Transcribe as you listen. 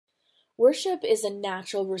Worship is a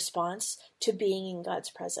natural response to being in God's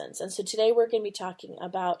presence. And so today we're going to be talking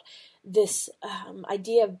about this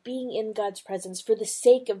idea of being in God's presence for the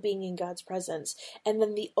sake of being in God's presence. And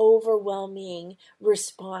then the overwhelming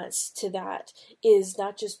response to that is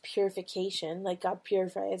not just purification, like God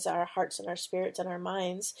purifies our hearts and our spirits and our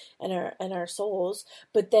minds and our souls,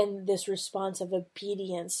 but then this response of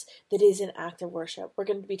obedience that is an act of worship. We're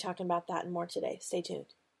going to be talking about that and more today. Stay tuned.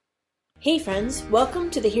 Hey friends,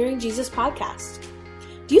 welcome to the Hearing Jesus podcast.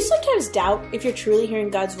 Do you sometimes doubt if you're truly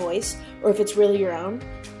hearing God's voice or if it's really your own?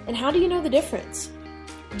 And how do you know the difference?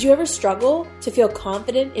 Do you ever struggle to feel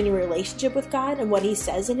confident in your relationship with God and what He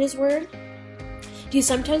says in His Word? Do you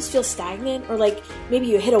sometimes feel stagnant or like maybe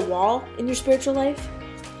you hit a wall in your spiritual life?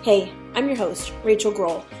 Hey, I'm your host, Rachel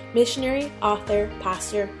Grohl, missionary, author,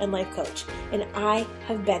 pastor, and life coach, and I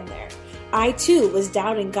have been there. I too was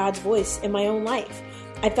doubting God's voice in my own life.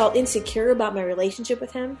 I felt insecure about my relationship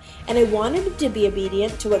with Him, and I wanted to be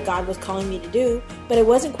obedient to what God was calling me to do, but I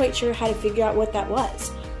wasn't quite sure how to figure out what that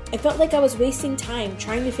was. I felt like I was wasting time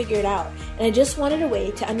trying to figure it out, and I just wanted a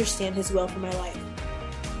way to understand His will for my life.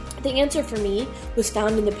 The answer for me was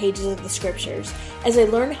found in the pages of the Scriptures, as I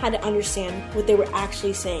learned how to understand what they were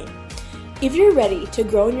actually saying. If you're ready to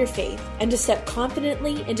grow in your faith and to step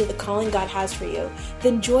confidently into the calling God has for you,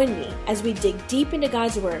 then join me as we dig deep into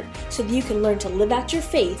God's Word so that you can learn to live out your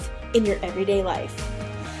faith in your everyday life.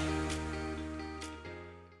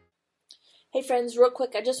 Hey friends, real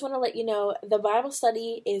quick, I just want to let you know the Bible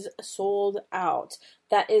study is sold out.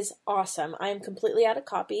 That is awesome. I am completely out of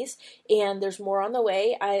copies, and there's more on the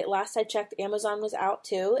way. Last I checked, Amazon was out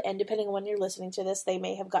too, and depending on when you're listening to this, they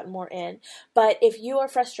may have gotten more in. But if you are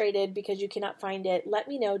frustrated because you cannot find it, let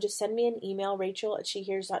me know. Just send me an email,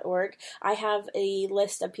 rachel@shehears.org. I have a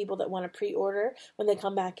list of people that want to pre-order when they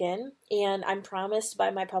come back in, and I'm promised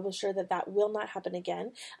by my publisher that that will not happen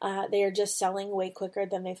again. They are just selling way quicker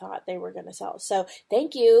than they thought they were going to sell. So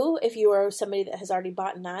thank you if you are somebody that has already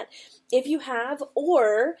bought that. If you have, or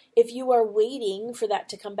if you are waiting for that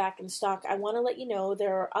to come back in stock, I want to let you know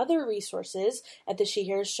there are other resources at the She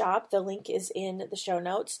Hears shop. The link is in the show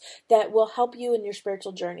notes that will help you in your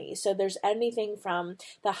spiritual journey. So there's anything from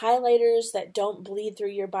the highlighters that don't bleed through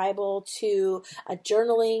your Bible to a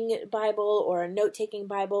journaling Bible or a note-taking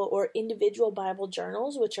Bible or individual Bible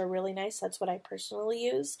journals, which are really nice. That's what I personally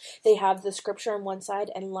use. They have the scripture on one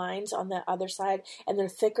side and lines on the other side, and they're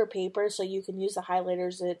thicker paper, so you can use the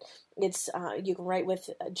highlighters. You can write with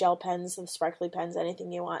gel pens, the sparkly pens,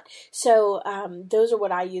 anything you want. So those are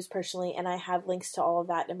what I use personally, and I have links to all of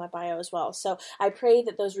that in my bio as well. So I pray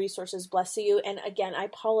that those resources bless you. And again, I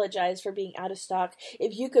apologize for being out of stock.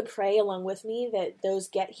 If you could pray along with me that those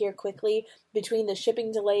get here quickly. Between the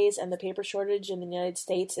shipping delays and the paper shortage in the United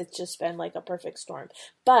States, it's just been like a perfect storm.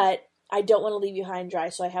 But I don't want to leave you high and dry,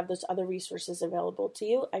 so I have those other resources available to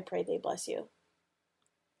you. I pray they bless you.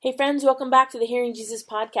 Hey friends, welcome back to the Hearing Jesus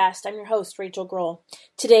podcast. I'm your host, Rachel Grohl.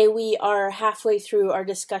 Today we are halfway through our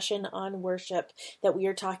discussion on worship that we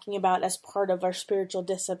are talking about as part of our spiritual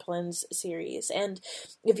disciplines series. And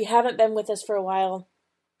if you haven't been with us for a while,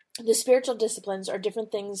 the spiritual disciplines are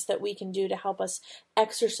different things that we can do to help us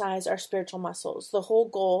exercise our spiritual muscles. The whole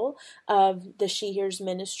goal of the She Hears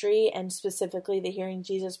ministry, and specifically the Hearing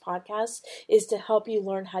Jesus podcast, is to help you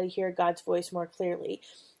learn how to hear God's voice more clearly.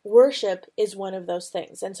 Worship is one of those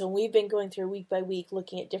things. And so we've been going through week by week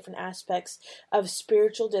looking at different aspects of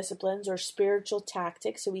spiritual disciplines or spiritual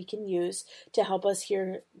tactics that we can use to help us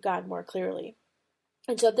hear God more clearly.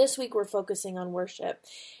 And so this week we're focusing on worship.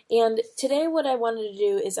 And today what I wanted to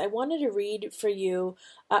do is I wanted to read for you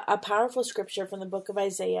a powerful scripture from the book of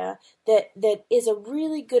Isaiah that is a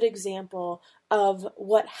really good example of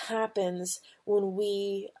what happens when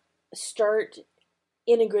we start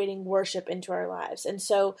integrating worship into our lives. And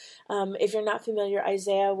so if you're not familiar,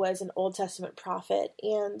 Isaiah was an Old Testament prophet,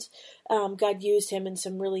 and God used him in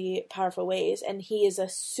some really powerful ways. And he is a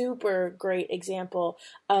super great example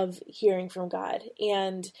of hearing from God.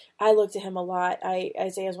 And I look to him a lot.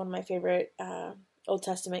 Isaiah is one of my favorite Old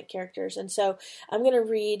Testament characters. And so I'm going to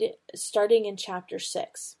read starting in chapter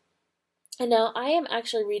 6. And now I am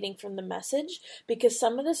actually reading from the Message because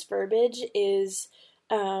some of this verbiage is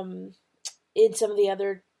in some of the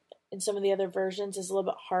other versions is a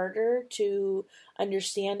little bit harder to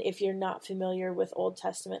understand if you're not familiar with Old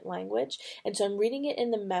Testament language. And so I'm reading it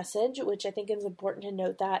in the Message, which I think is important to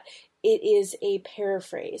note that it is a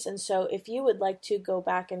paraphrase. And so if you would like to go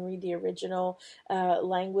back and read the original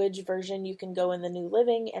language version, you can go in the New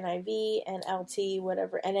Living, NIV, NLT,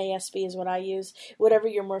 whatever. NASB is what I use, whatever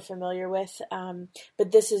you're more familiar with.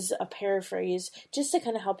 But this is a paraphrase just to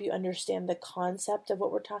kind of help you understand the concept of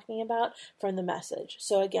what we're talking about from the Message.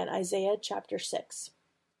 So again, Isaiah chapter 6,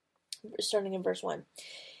 starting in verse 1.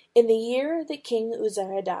 In the year that King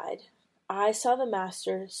Uzziah died, I saw the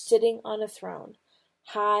Master sitting on a throne,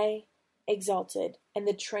 high, exalted, and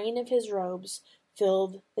the train of his robes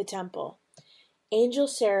filled the temple. Angel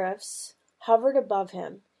seraphs hovered above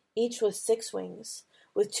him, each with 6 wings.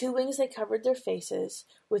 With 2 wings they covered their faces,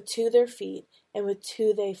 with 2 their feet, and with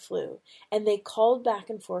 2 they flew. And they called back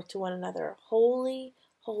and forth to one another, Holy,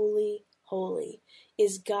 holy, holy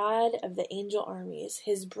is God of the angel armies.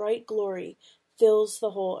 His bright glory fills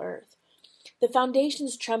the whole earth. The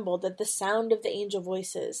foundations trembled at the sound of the angel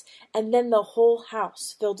voices, and then the whole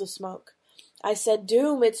house filled with smoke. I said,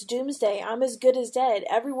 Doom, it's doomsday. I'm as good as dead.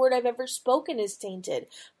 Every word I've ever spoken is tainted,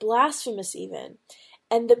 blasphemous even.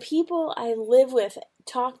 And the people I live with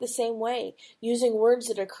talk the same way, using words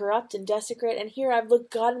that are corrupt and desecrate. And here I've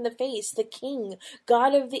looked God in the face, the King,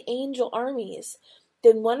 God of the angel armies.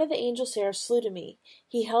 Then one of the angel seraphs flew to me.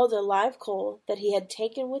 He held a live coal that he had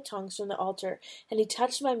taken with tongs from the altar, and he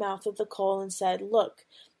touched my mouth with the coal and said, Look,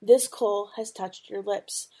 this coal has touched your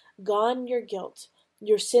lips. Gone your guilt,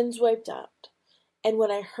 your sins wiped out. And when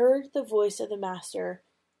I heard the voice of the Master,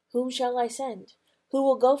 Whom shall I send? Who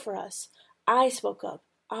will go for us? I spoke up,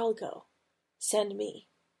 I'll go. Send me.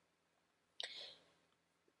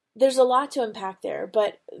 There's a lot to unpack there,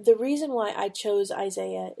 but the reason why I chose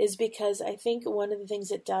Isaiah is because I think one of the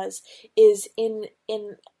things it does is in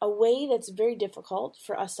a way that's very difficult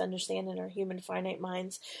for us to understand in our human finite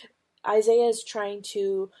minds. Isaiah is trying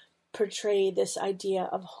to portray this idea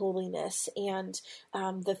of holiness and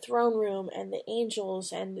the throne room and the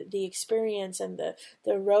angels and the experience and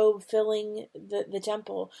the robe filling the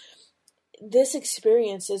temple. This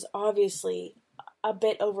experience is obviously a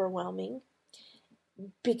bit overwhelming,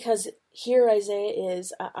 because here Isaiah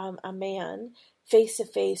is a man face to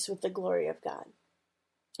face with the glory of God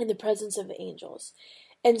in the presence of the angels.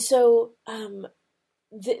 And so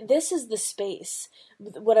this is the space.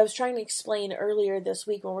 What I was trying to explain earlier this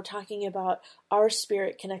week when we're talking about our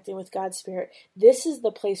spirit connecting with God's spirit, this is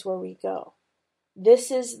the place where we go. This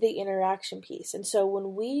is the interaction piece. And so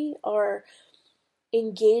when we are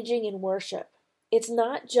engaging in worship, it's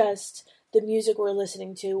not just the music we're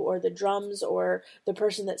listening to or the drums or the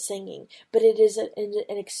person that's singing, but it is an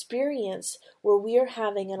experience where we are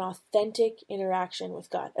having an authentic interaction with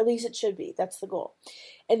God. At least it should be. That's the goal.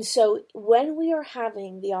 And so when we are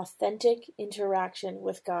having the authentic interaction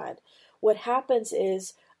with God, what happens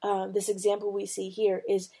is, this example we see here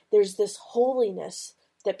is there's this holiness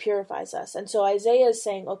that purifies us. And so Isaiah is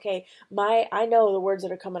saying, okay, I know the words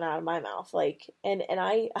that are coming out of my mouth, like, and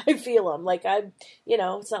I feel them. Like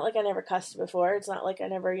it's not like I never cussed before. It's not like I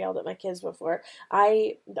never yelled at my kids before.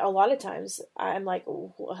 A lot of times I'm like,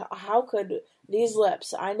 how could these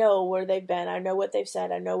lips, I know where they've been. I know what they've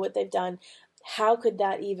said. I know what they've done. How could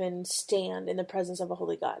that even stand in the presence of a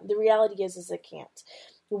holy God? The reality is it can't.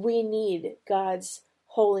 We need God's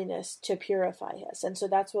holiness to purify us. And so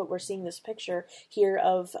that's what we're seeing this picture here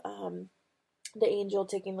of the angel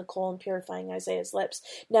taking the coal and purifying Isaiah's lips.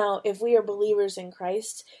 Now, if we are believers in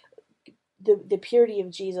Christ, the purity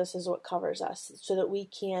of Jesus is what covers us so that we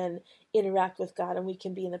can interact with God and we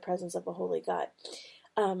can be in the presence of a holy God.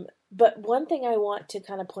 But one thing I want to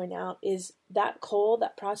kind of point out is that coal,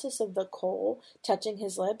 that process of the coal touching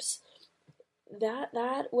his lips,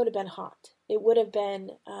 that would have been hot. It would have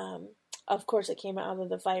been, of course, it came out of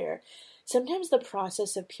the fire. Sometimes the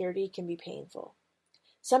process of purity can be painful.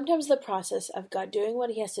 Sometimes the process of God doing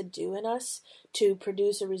what he has to do in us to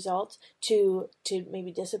produce a result, to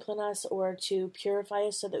maybe discipline us or to purify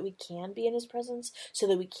us so that we can be in his presence, so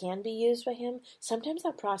that we can be used by him, sometimes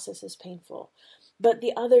that process is painful. But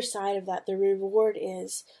the other side of that, the reward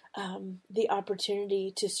is the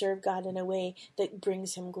opportunity to serve God in a way that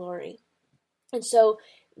brings him glory. And so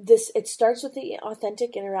it starts with the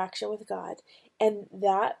authentic interaction with God, and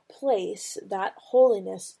that place, that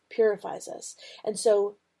holiness purifies us. And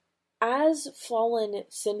so as fallen,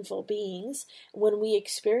 sinful beings, when we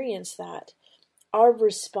experience that, our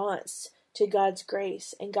response to God's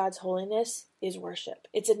grace and God's holiness is worship.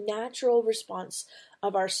 It's a natural response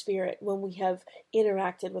of our spirit when we have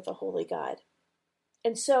interacted with a holy God.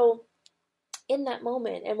 And so in that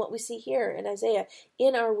moment, and what we see here in Isaiah,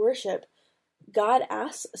 in our worship, God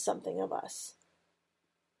asks something of us.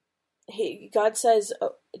 God says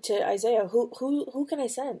to Isaiah, who can I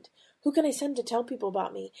send? Who can I send to tell people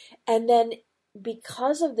about me? And then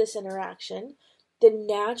because of this interaction, the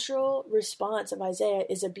natural response of Isaiah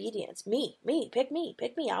is obedience. Me, pick me.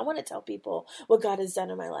 I want to tell people what God has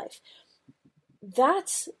done in my life.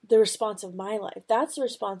 That's the response of my life. That's the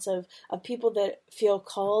response of people that feel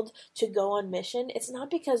called to go on mission. It's not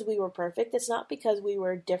because we were perfect. It's not because we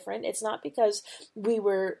were different. It's not because we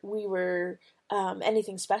were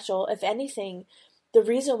anything special. If anything, the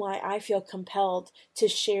reason why I feel compelled to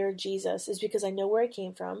share Jesus is because I know where I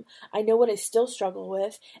came from. I know what I still struggle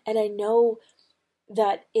with. And I know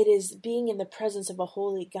that it is being in the presence of a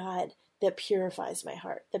holy God that purifies my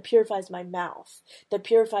heart, that purifies my mouth, that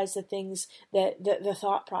purifies the things that the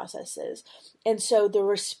thought processes. And so the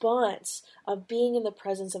response of being in the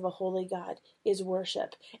presence of a holy God is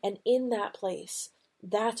worship. And in that place,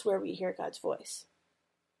 that's where we hear God's voice.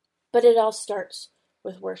 But it all starts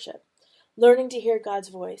with worship. Learning to hear God's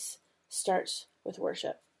voice starts with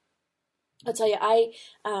worship. I'll tell you,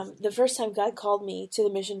 the first time God called me to the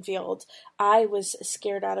mission field, I was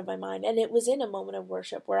scared out of my mind. And it was in a moment of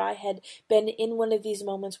worship where I had been in one of these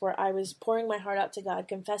moments where I was pouring my heart out to God,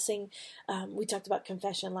 confessing. We talked about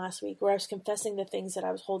confession last week, where I was confessing the things that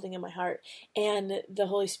I was holding in my heart. And the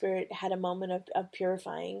Holy Spirit had a moment of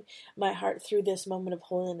purifying my heart through this moment of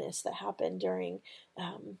holiness that happened during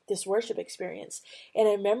this worship experience. And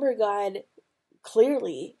I remember God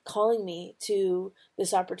clearly calling me to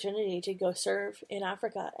this opportunity to go serve in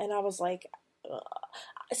Africa. And I was like,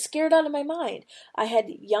 scared out of my mind. I had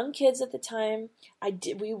young kids at the time.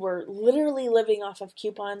 We were literally living off of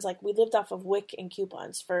coupons. Like, we lived off of WIC and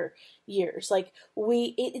coupons for years. Like,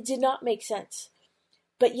 it did not make sense.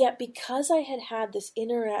 But yet, because I had had this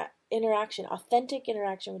interaction, authentic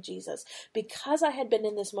interaction with Jesus, because I had been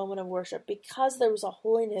in this moment of worship, because there was a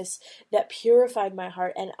holiness that purified my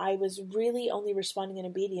heart, and I was really only responding in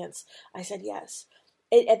obedience, I said yes.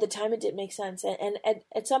 At the time, it didn't make sense. And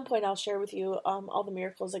at some point, I'll share with you all the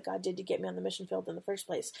miracles that God did to get me on the mission field in the first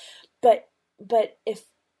place. But if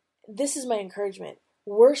this is my encouragement,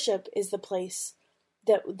 worship is the place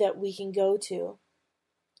that we can go to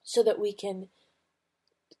so that we can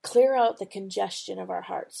clear out the congestion of our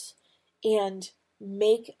hearts and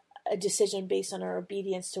make a decision based on our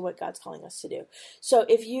obedience to what God's calling us to do. So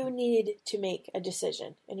if you need to make a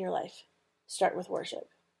decision in your life, start with worship.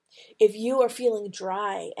 If you are feeling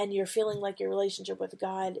dry and you're feeling like your relationship with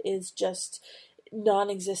God is just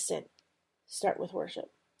non-existent, start with worship.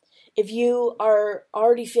 If you are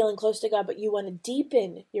already feeling close to God, but you want to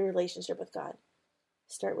deepen your relationship with God,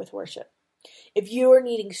 start with worship. If you are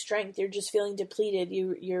needing strength, you're just feeling depleted,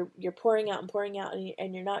 you're pouring out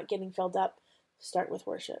and you're not getting filled up, start with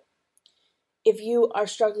worship. If you are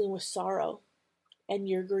struggling with sorrow and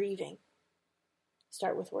you're grieving,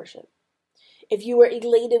 start with worship. If you are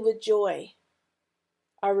elated with joy,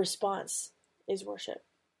 our response is worship.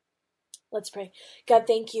 Let's pray. God,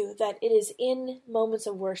 thank you that it is in moments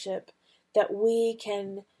of worship that we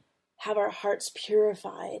can have our hearts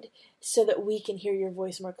purified so that we can hear your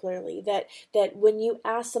voice more clearly. That when you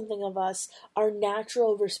ask something of us, our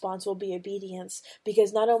natural response will be obedience,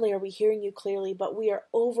 because not only are we hearing you clearly, but we are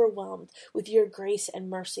overwhelmed with your grace and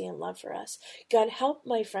mercy and love for us. God, help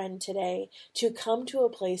my friend today to come to a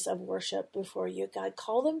place of worship before you. God,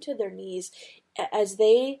 call them to their knees as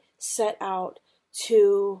they set out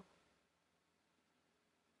to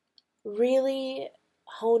really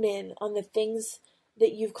hone in on the things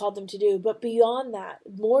that you've called them to do. But beyond that,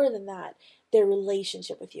 more than that, their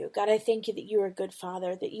relationship with you. God, I thank you that you are a good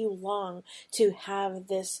father, that you long to have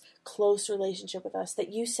this close relationship with us, that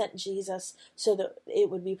you sent Jesus so that it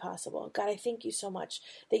would be possible. God, I thank you so much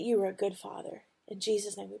that you are a good father. In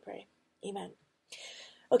Jesus' name we pray. Amen.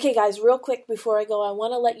 Okay, guys, real quick before I go, I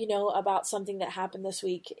want to let you know about something that happened this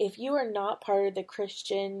week. If you are not part of the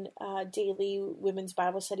Christian Daily Women's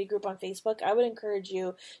Bible Study group on Facebook, I would encourage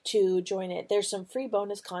you to join it. There's some free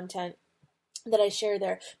bonus content that I share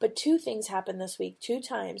there. But two things happened this week, two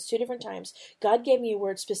different times. God gave me a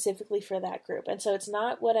word specifically for that group. And so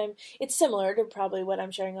it's similar to probably what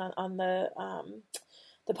I'm sharing on the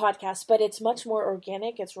podcast, but it's much more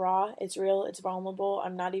organic. It's raw, it's real, it's vulnerable.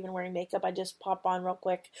 I'm not even wearing makeup. I just pop on real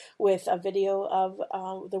quick with a video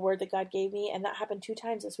of the word that God gave me, and that happened 2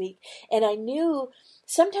 times this week. And I knew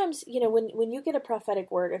sometimes, when you get a prophetic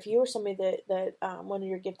word, if you are somebody that one of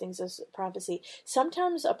your giftings is prophecy,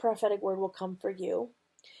 sometimes a prophetic word will come for you.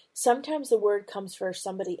 Sometimes the word comes for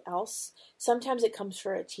somebody else. Sometimes it comes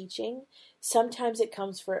for a teaching. Sometimes it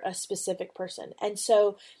comes for a specific person. And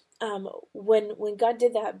so when God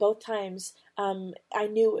did that both times, I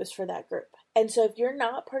knew it was for that group. And so if you're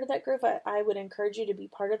not part of that group, I would encourage you to be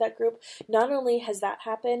part of that group. Not only has that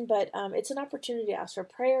happened, but it's an opportunity to ask for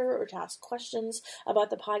prayer or to ask questions about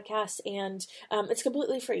the podcast. And it's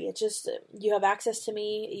completely free. It's just, you have access to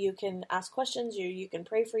me. You can ask questions. You can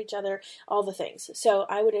pray for each other, all the things. So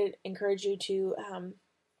I would encourage you to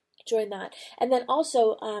join that. And then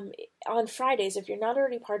also on Fridays, if you're not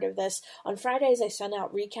already part of this, on Fridays I send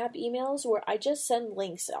out recap emails where I just send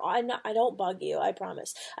links. I don't bug you, I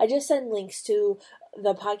promise. I just send links to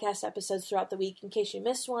the podcast episodes throughout the week in case you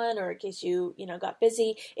missed one or in case you got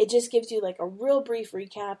busy. It just gives you like a real brief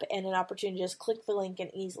recap and an opportunity to just click the link and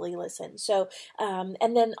easily listen. So,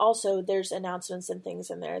 and then also there's announcements and things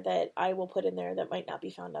in there that I will put in there that might not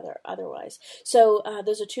be found otherwise. So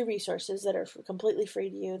those are two resources that are completely free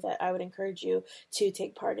to you that I would encourage you to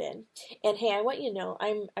take part in. And hey, I want you to know,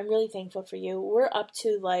 I'm really thankful for you. We're up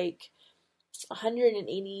to like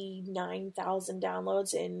 189,000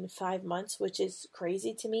 downloads in 5 months, which is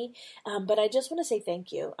crazy to me. But I just want to say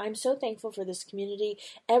thank you. I'm so thankful for this community.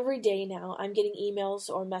 Every day now, I'm getting emails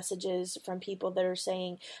or messages from people that are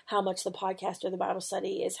saying how much the podcast or the Bible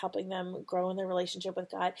study is helping them grow in their relationship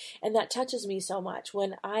with God. And that touches me so much.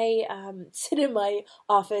 When I sit in my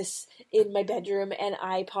office, in my bedroom, and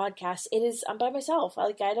I podcast, I'm by myself.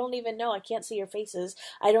 Like, I don't even know. I can't see your faces.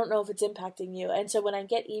 I don't know if it's impacting you. And so when I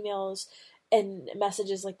get emails and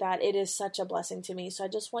messages like that, it is such a blessing to me. So I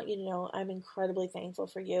just want you to know I'm incredibly thankful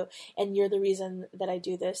for you, and you're the reason that I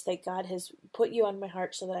do this, that God has put you on my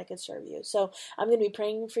heart so that I could serve you. So I'm going to be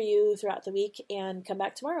praying for you throughout the week, and come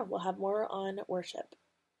back tomorrow. We'll have more on worship.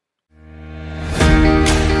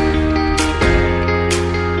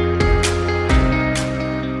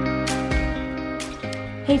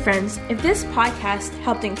 Hey friends, if this podcast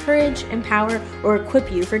helped encourage, empower, or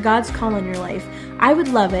equip you for God's call in your life, I would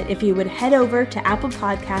love it if you would head over to Apple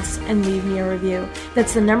Podcasts and leave me a review.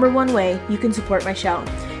 That's the #1 way you can support my show.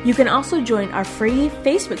 You can also join our free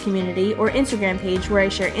Facebook community or Instagram page where I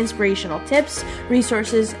share inspirational tips,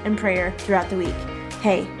 resources, and prayer throughout the week.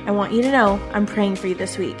 Hey, I want you to know I'm praying for you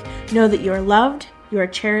this week. Know that you are loved, you are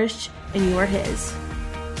cherished, and you are His.